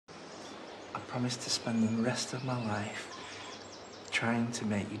promise to spend the rest of my life trying to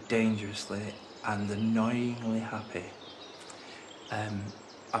make you dangerously and annoyingly happy.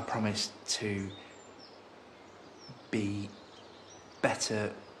 I promise to be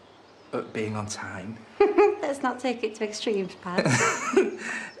better at being on time. Let's not take it to extremes, Pad.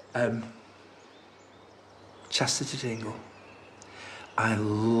 Chastity Dingle, I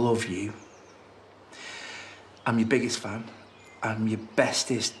love you. I'm your biggest fan. I'm your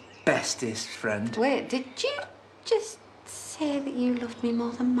bestest friend. Wait, did you just say that you loved me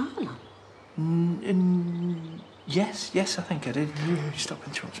more than Marlon? Yes, I think I did. Stop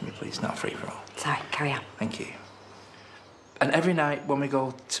interrupting me, please. Not free for all. Sorry, carry on. Thank you. And every night when we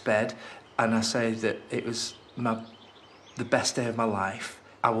go to bed and I say that it was the best day of my life,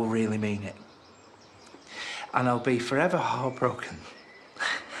 I will really mean it. And I'll be forever heartbroken.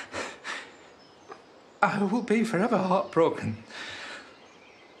 I will be forever heartbroken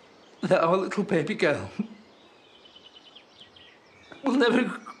that our little baby girl will never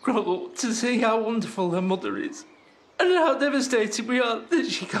grow up to see how wonderful her mother is and how devastated we are that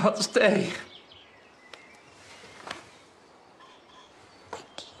she can't stay. Thank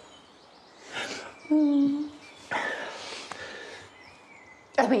you.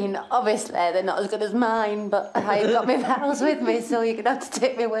 I mean, obviously they're not as good as mine, but I got my vows with me, so you're gonna have to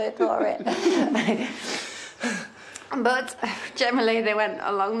take my word for it. But generally they went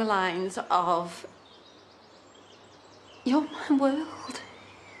along the lines of, you're my world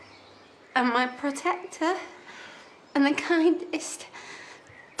and my protector and the kindest,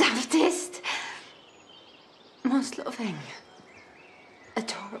 daftest, most loving,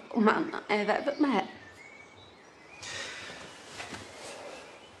 adorable man that I've ever met.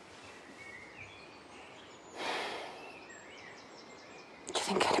 Do you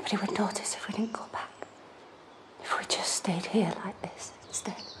think anybody would notice if we didn't go back? If we just stayed here like this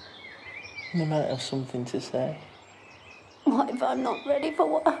instead? They might have something to say. What if I'm not ready for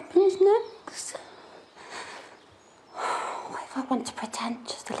what happens next? What if I want to pretend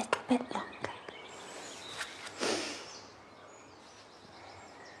just a little bit longer?